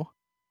show,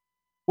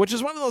 which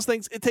is one of those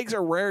things. It takes a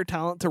rare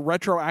talent to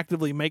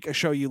retroactively make a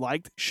show you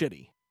liked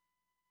shitty.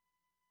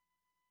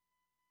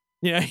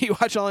 You know, you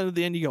watch all into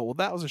the end, you go, well,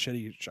 that was a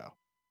shitty show.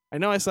 I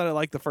know I said I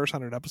liked the first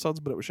 100 episodes,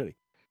 but it was shitty.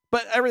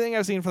 But everything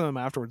I've seen from them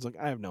afterwards, like,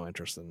 I have no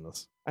interest in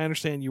this. I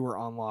understand you were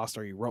on Lost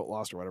or you wrote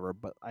Lost or whatever,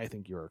 but I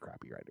think you were a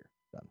crappy writer.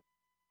 Done.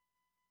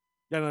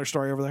 Got another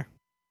story over there?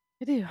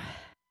 I do.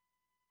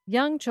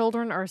 Young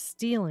children are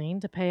stealing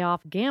to pay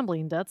off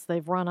gambling debts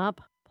they've run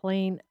up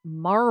playing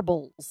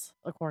marbles,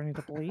 according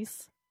to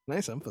police.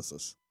 Nice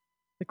emphasis.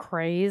 The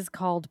craze,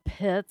 called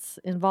pits,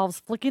 involves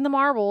flicking the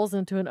marbles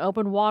into an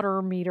open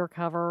water meter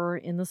cover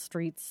in the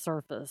street's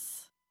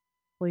surface.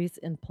 Police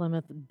in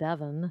Plymouth,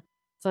 Devon,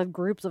 said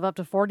groups of up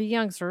to 40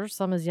 youngsters,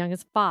 some as young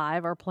as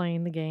 5, are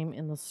playing the game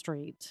in the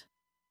street.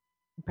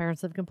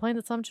 Parents have complained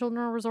that some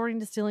children are resorting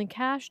to stealing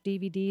cash,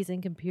 DVDs,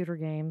 and computer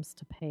games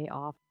to pay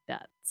off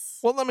debts.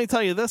 Well, let me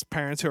tell you this,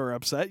 parents who are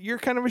upset. You're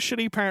kind of a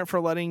shitty parent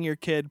for letting your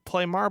kid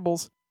play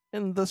marbles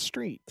in the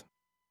street.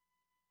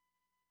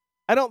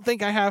 I don't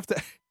think I have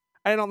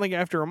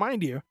to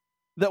remind you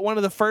that one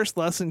of the first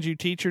lessons you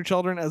teach your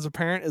children as a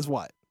parent is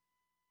what?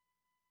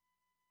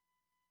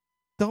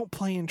 Don't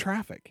play in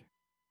traffic.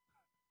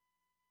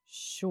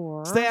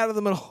 Sure. Stay out of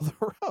the middle of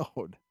the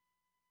road.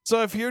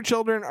 So if your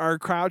children are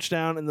crouched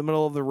down in the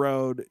middle of the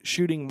road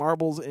shooting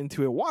marbles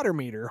into a water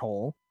meter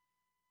hole,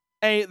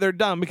 A, they're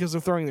dumb because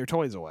they're throwing their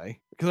toys away,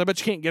 because I bet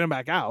you can't get them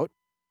back out.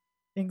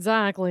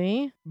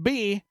 Exactly.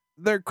 B,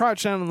 they're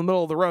crouched down in the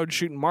middle of the road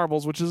shooting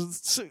marbles, which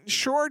is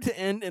sure to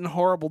end in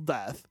horrible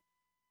death.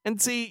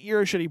 And C,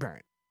 you're a shitty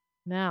parent.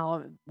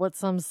 Now, what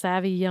some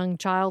savvy young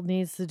child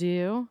needs to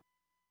do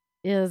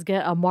is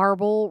get a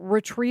marble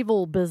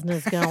retrieval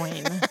business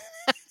going.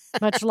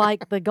 Much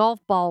like the golf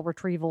ball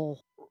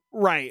retrieval.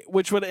 Right,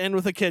 which would end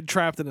with a kid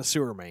trapped in a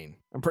sewer main,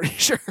 I'm pretty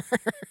sure.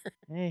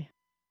 Hey.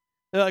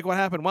 They're like, what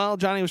happened? Well,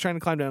 Johnny was trying to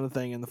climb down the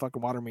thing, and the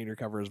fucking water meter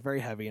cover is very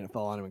heavy, and it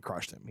fell on him and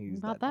crushed him. He's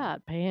About dead.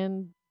 that.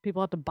 Paying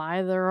people have to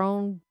buy their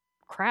own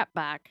crap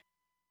back.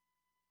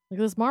 Look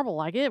at this marble.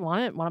 Like it?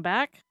 Want it? Want it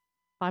back?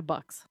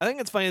 $5. I think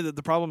it's funny that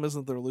the problem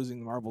isn't they're losing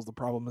the marbles. The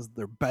problem is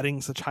they're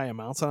betting such high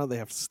amounts on it, they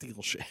have to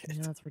steal shit.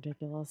 Yeah, that's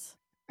ridiculous.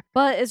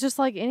 But it's just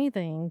like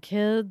anything.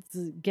 Kids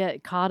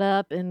get caught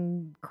up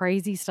in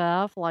crazy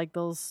stuff like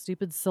those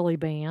stupid silly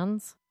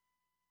bands.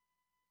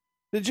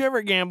 Did you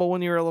ever gamble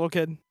when you were a little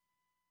kid?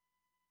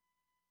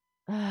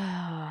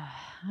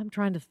 I'm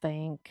trying to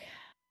think.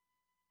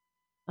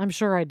 I'm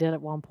sure I did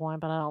at one point,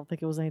 but I don't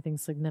think it was anything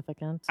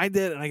significant. I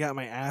did, and I got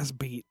my ass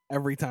beat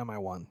every time I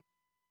won.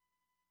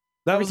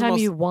 That Every was the time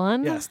most, you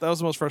won? Yes, that was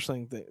the most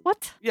frustrating thing.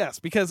 What? Yes,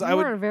 because You I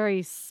would. weren't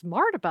very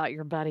smart about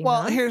your betting.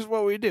 Well, huh? here's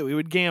what we do: we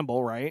would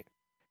gamble, right?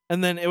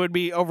 And then it would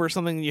be over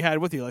something you had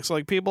with you.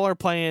 Like people are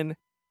playing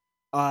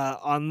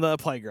on the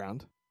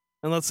playground,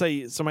 and let's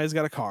say somebody's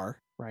got a car,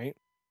 right?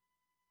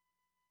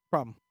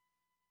 Problem.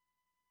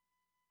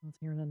 I was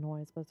hearing a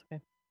noise, but it's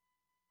okay.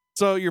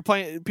 So you're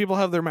playing. People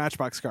have their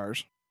Matchbox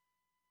cars,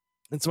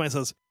 and somebody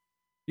says,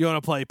 "You want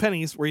to play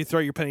pennies?" Where you throw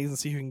your pennies and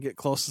see who can get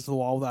closest to the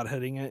wall without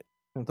hitting it.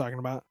 I'm talking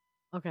about.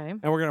 Okay.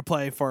 And we're gonna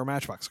play for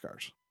Matchbox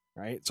cars,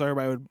 right? So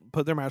everybody would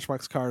put their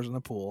Matchbox cars in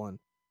the pool, and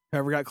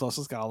whoever got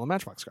closest got all the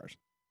Matchbox cars.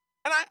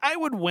 And I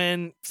would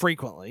win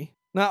frequently,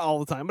 not all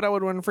the time, but I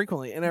would win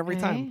frequently. And every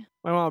time,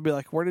 my mom would be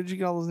like, "Where did you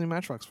get all those new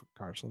Matchbox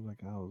cars?" So I was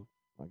like, "Oh,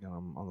 I got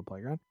them on the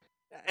playground,"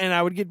 and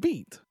I would get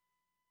beat.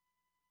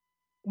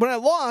 When I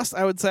lost,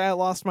 I would say I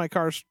lost my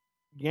cars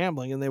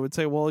gambling, and they would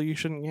say, "Well, you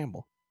shouldn't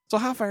gamble." So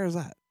how fair is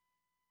that?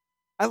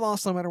 I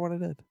lost no matter what I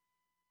did.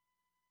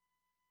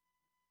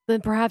 Then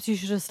perhaps you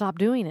should have stopped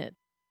doing it.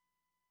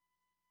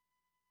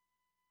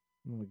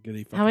 What a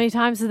goody fucking, How many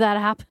times did that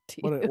happen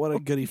to you? what a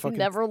goody You fucking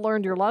never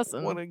learned your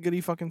lesson. What a goody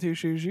fucking two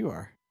shoes you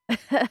are.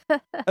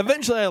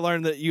 Eventually, I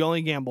learned that you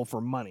only gamble for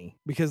money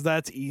because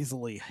that's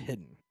easily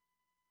hidden.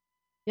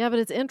 Yeah, but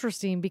it's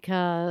interesting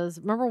because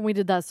remember when we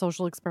did that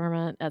social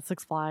experiment at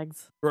Six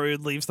Flags? Or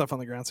you'd leave stuff on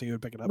the ground so you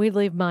would pick it up. We'd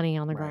leave money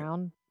on the Right.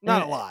 ground.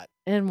 Not and, a lot.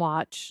 And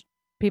watch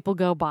people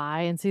go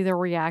by and see their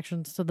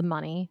reactions to the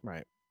money.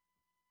 Right.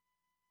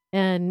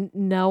 And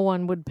no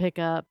one would pick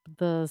up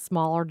the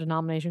smaller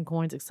denomination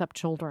coins except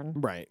children.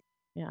 Right.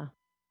 Yeah.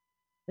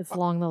 It's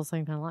along those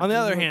same kind of lines. On the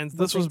other What- hand, what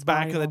this was thing's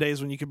back in the valuable?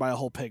 days when you could buy a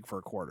whole pig for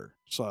a quarter.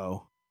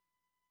 So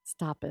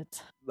Stop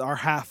it. our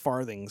half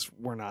farthings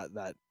were not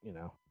that,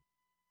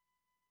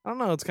 I don't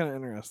know. It's kind of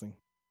interesting.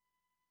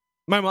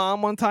 My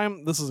mom one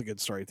time, this is a good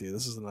story too.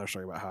 This is another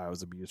story about how I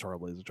was abused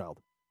horribly as a child.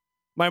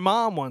 My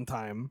mom one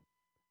time,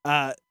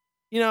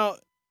 you know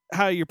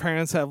how your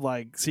parents have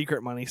like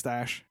secret money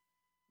stash?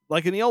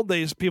 Like in the old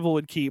days, people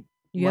would keep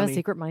You got money. a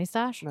secret money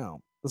stash?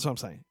 No, that's what I'm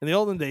saying. In the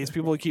olden days,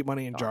 people would keep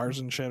money in jars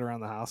and shit around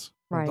the house.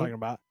 What I'm Right. talking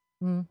about.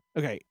 Mm.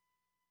 Okay.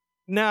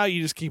 Now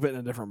you just keep it in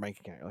a different bank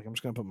account. You're like, I'm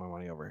just going to put my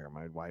money over here.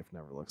 My wife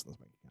never looks in this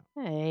bank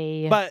account.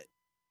 Hey. But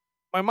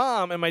my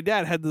mom and my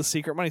dad had this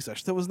secret money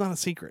stash. That was not a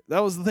secret.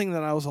 That was the thing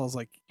that I was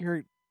like,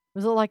 you're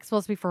Was it like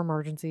supposed to be for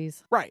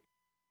emergencies? right.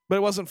 But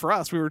it wasn't for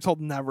us. We were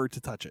told never to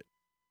touch it.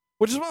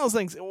 Which is one of those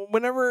things,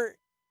 whenever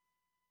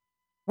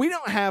we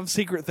don't have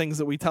secret things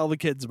that we tell the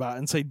kids about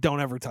and say, don't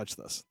ever touch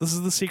this. This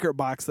is the secret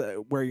box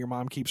where your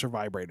mom keeps her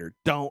vibrator.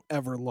 Don't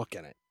ever look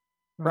in it.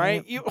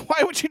 Right?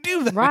 Why would you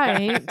do that?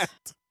 Right.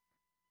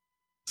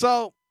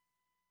 So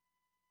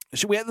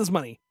we had this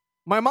money.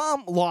 My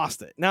mom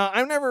lost it. Now,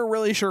 I'm never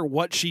really sure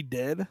what she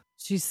did,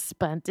 She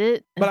spent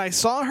it. but I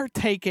saw her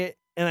take it,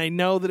 and I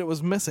know that it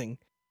was missing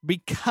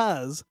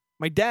because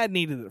my dad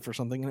needed it for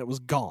something, and it was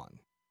gone,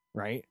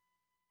 right?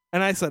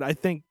 And I said, I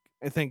think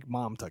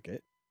Mom took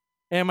it.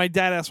 And my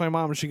dad asked my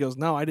mom, and she goes,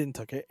 no, I didn't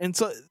took it. And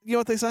so, you know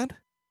what they said?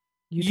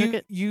 You took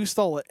it? You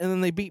stole it, and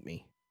then they beat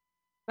me.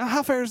 Now,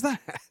 how fair is that?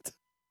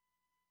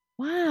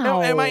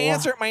 Wow. And my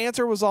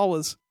answer was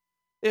always,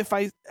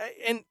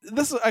 and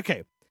this is,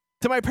 okay,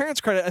 to my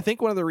parents' credit, I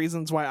think one of the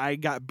reasons why I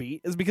got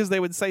beat is because they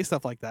would say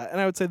stuff like that.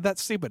 And I would say,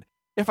 that's stupid.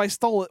 If I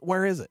stole it,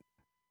 where is it?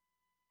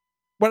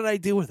 What did I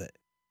do with it?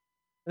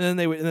 And then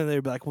they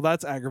would be like, well,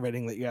 that's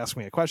aggravating that you asked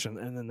me a question.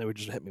 And then they would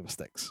just hit me with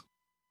sticks.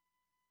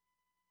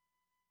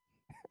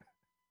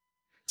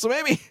 So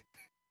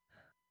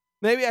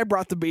maybe I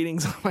brought the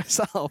beatings on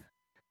myself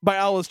by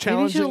always Maybe you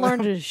challenging should have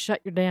learned them. to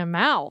shut your damn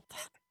mouth.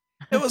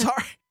 It was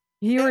hard.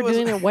 You were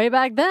doing it way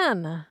back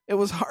then. It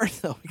was hard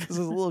though, because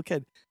as a little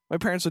kid, my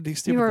parents would do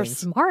stupid You were a things.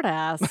 smart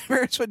ass. My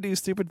parents would do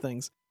stupid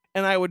things,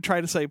 and I would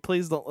try to say,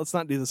 "Please let's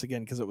not do this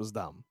again," because it was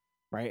dumb,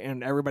 right?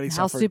 And everybody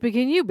How suffered, stupid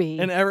can you be?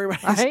 and everybody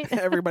right?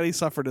 everybody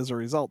suffered as a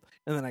result.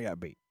 And then I got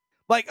beat.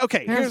 Like,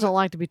 okay, Parents don't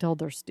like to be told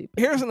they're stupid.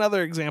 here's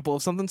another example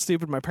of something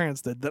stupid my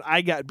parents did that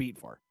I got beat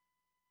for.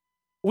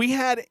 We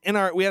had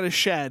a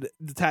shed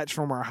detached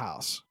from our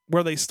house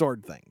where they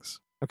stored things.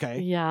 Okay.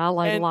 Yeah,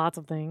 like And- lots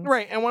of things.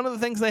 Right. And one of the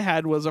things they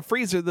had was a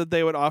freezer that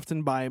they would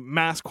often buy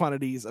mass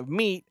quantities of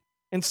meat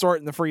and store it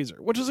in the freezer,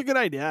 which is a good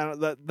idea.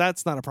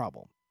 That's not a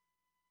problem.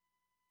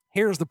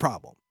 Here's the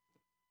problem.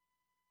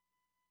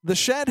 The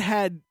shed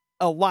had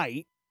a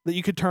light that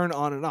you could turn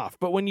on and off,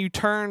 but when you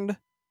turned,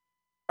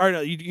 or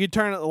no, you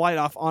turn the light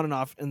off on and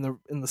off in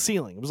the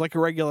ceiling. It was like a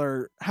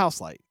regular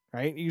house light,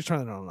 right? You just turn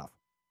it on and off.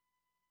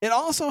 It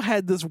also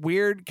had this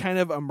weird kind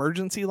of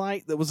emergency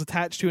light that was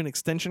attached to an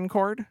extension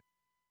cord.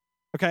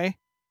 Okay.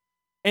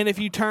 And if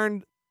you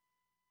turned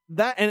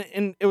that,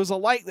 and it was a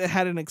light that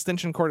had an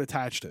extension cord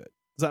attached to it.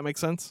 Does that make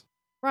sense?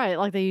 Right,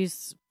 like they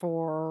use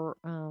for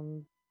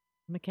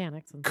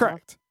mechanics and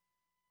Correct.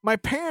 My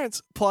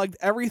parents plugged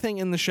everything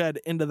in the shed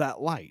into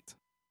that light.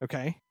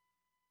 Okay.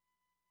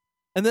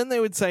 And then they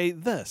would say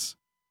this: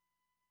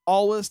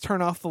 always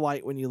turn off the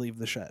light when you leave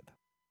the shed.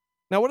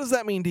 Now, what does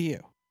that mean to you?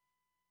 stuff.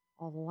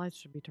 All the lights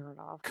should be turned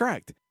off.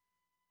 Correct.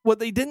 What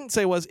they didn't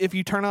say was if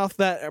you turn off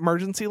that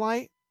emergency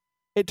light,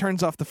 it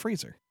turns off the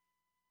freezer.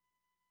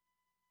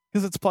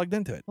 Because it's plugged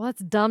into it. Well,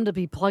 that's dumb to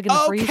be plugging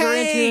the freezer into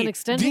Okay. an Do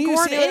extension you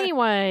cord see that?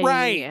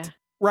 anyway.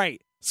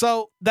 Right.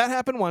 So that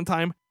happened one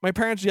time. My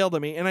parents yelled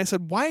at me, and I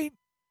said, "Why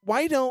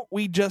don't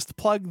we just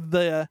plug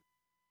the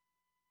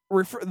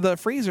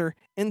freezer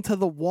into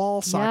the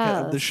wall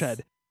socket of the Yes.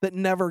 shed that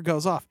never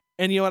goes off?"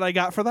 And you know what I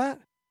got for that?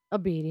 A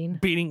beating.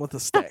 Beating with a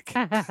stick.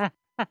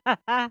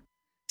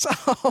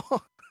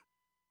 So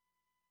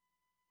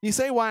you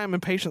say why I'm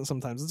impatient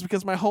sometimes. It's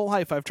because my whole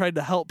life I've tried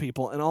to help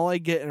people, and all I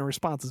get in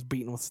response is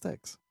beaten with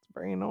sticks. It's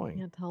very You annoying.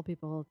 can't tell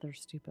people that they're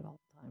stupid all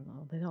the time,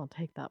 though. They don't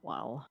take that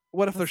well.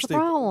 What if they're That's the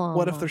stupid?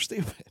 What if problem. they're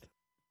stupid?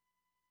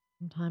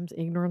 Sometimes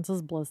ignorance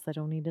is bliss. They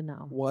don't need to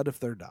know. What if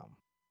they're dumb?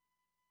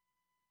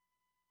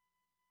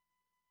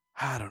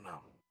 I don't know.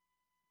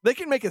 They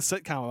can make a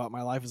sitcom about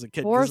my life as a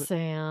kid. Poor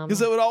Sam.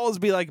 Because it would always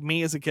be like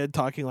me as a kid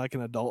talking like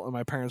an adult and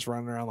my parents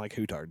running around like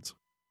hootards.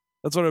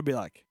 That's what it would be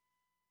like.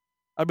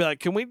 I'd be like,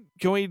 can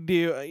we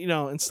do,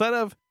 instead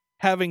of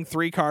having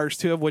 3 cars,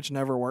 2 of which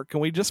never work, can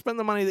we just spend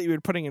the money that you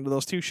were putting into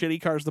those 2 shitty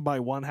cars to buy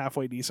one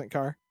halfway decent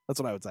car? That's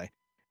what I would say.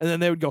 And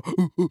then they would go,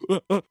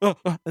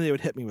 and they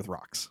would hit me with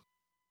rocks.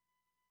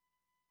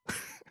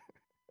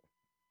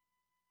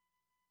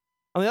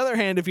 On the other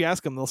hand, if you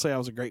ask them, they'll say I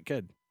was a great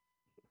kid.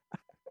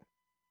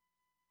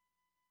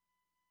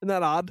 Isn't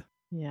that odd?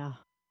 Yeah,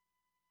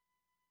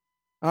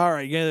 All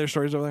right, you got any other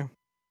stories over there?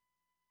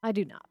 I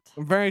do not.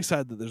 I'm very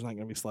sad that there's not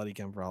going to be Slutty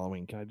Kim for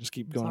Halloween. Can I just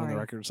keep going on the Sorry.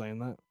 record saying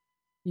that?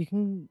 You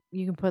can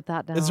put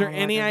that down. Is there on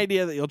any record.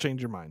 idea that you'll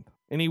change your mind?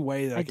 Any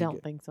way that I can don't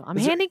get, think so. I'm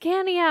Is there- handing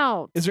candy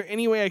out. Is there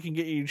any way I can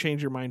get you to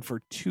change your mind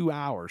for 2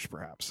 hours,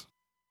 perhaps?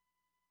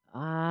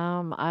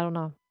 I don't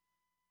know.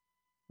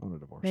 On a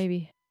divorce.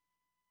 Maybe.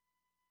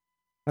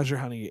 How's your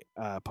honey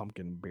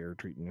pumpkin beer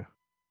treating you?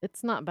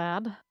 It's not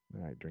bad.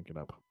 All right, drink it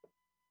up.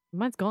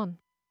 Mine's gone.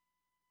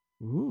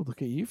 Ooh,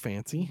 look at you,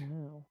 fancy.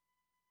 No.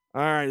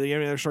 All right, do you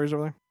have any other stories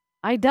over there?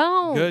 I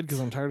don't. Good, because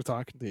I'm tired of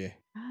talking to you.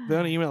 If they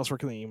want to email us, where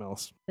can they email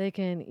us? They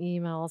can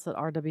email us at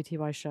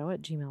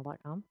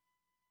rwtyshow@gmail.com.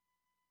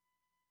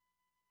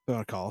 They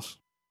want to call us.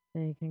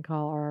 They can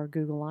call our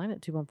Google line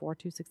at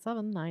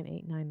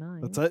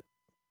 214-267-9899. That's it?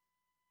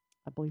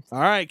 I believe so.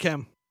 All right,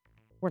 Kim.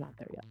 We're not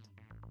there yet.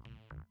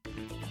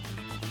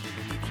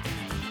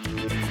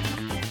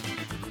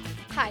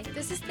 Hi,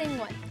 this is Thing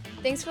One.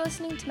 Thanks for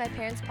listening to my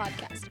parents'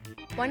 podcast.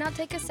 Why not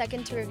take a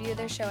second to review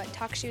their show at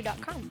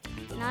talkshoe.com?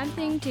 And I'm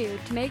Thing Two.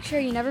 To make sure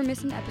you never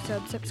miss an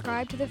episode,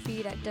 subscribe to the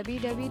feed at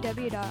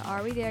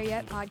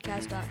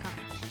www.arewethereyetpodcast.com.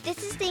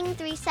 This is Thing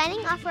 3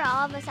 signing off for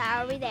all of us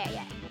at Are We There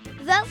Yet?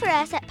 Vote for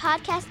us at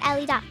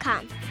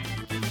podcastalley.com.